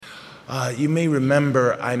You may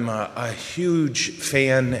remember I'm a huge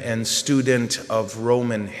fan and student of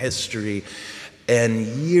Roman history, and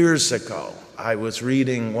years ago I was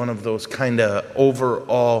reading one of those kind of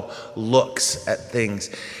overall looks at things,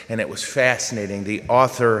 and it was fascinating. The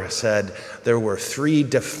author said there were 3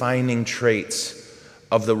 defining traits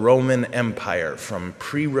of the Roman Empire, from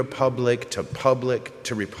pre-republic to public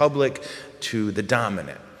to republic to the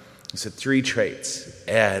dominant. He said 3 traits,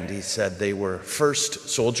 and he said they were: first,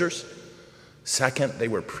 soldiers; second, they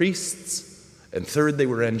were priests; and third, they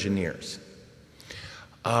were engineers.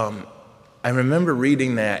 I remember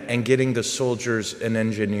reading that and getting the soldiers and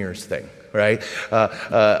engineers thing, right?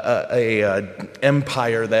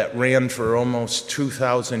 Empire that ran for almost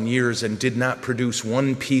 2,000 years and did not produce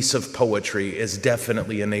one piece of poetry is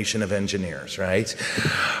definitely a nation of engineers, right?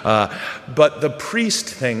 But the priest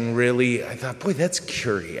thing, really, I thought, boy, that's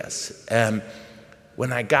curious. And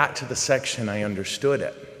when I got to the section, I understood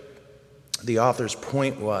it. The author's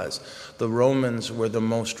point was the Romans were the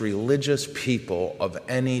most religious people of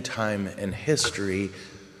any time in history,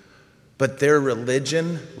 but their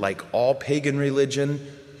religion, like all pagan religion,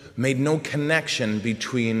 made no connection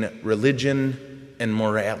between religion and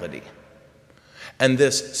morality. And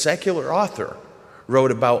this secular author wrote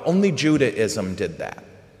about only Judaism did that.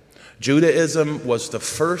 Judaism was the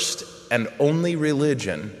first and only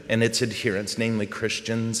religion, and its adherents, namely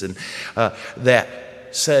Christians, and that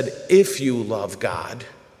said, if you love God,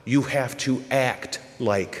 you have to act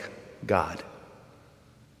like God.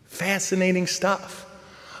 Fascinating stuff.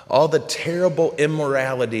 All the terrible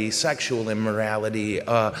immorality, sexual immorality,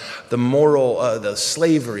 the moral, the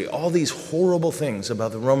slavery, all these horrible things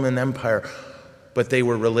about the Roman Empire, but they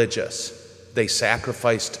were religious. They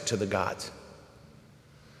sacrificed to the gods.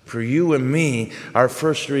 For you and me, our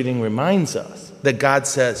first reading reminds us that God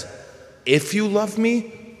says, if you love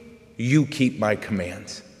me, you keep my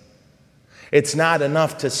commands. It's not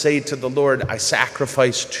enough to say to the Lord, I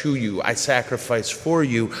sacrifice to you, I sacrifice for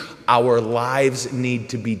you. Our lives need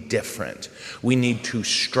to be different. We need to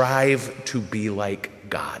strive to be like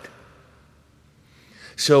God.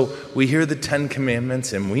 So we hear the 10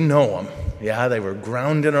 Commandments and we know them. Yeah, they were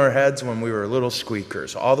ground in our heads when we were little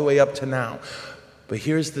squeakers, all the way up to now. But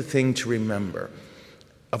here's the thing to remember.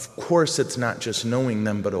 Of course, it's not just knowing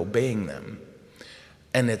them, but obeying them.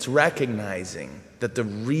 And it's recognizing that the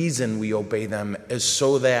reason we obey them is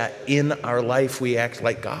so that in our life we act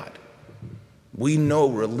like God. We know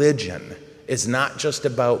religion is not just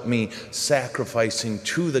about me sacrificing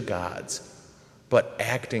to the gods, but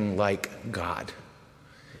acting like God.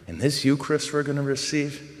 And this Eucharist we're going to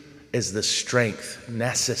receive is the strength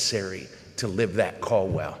necessary to live that call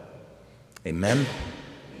well. Amen.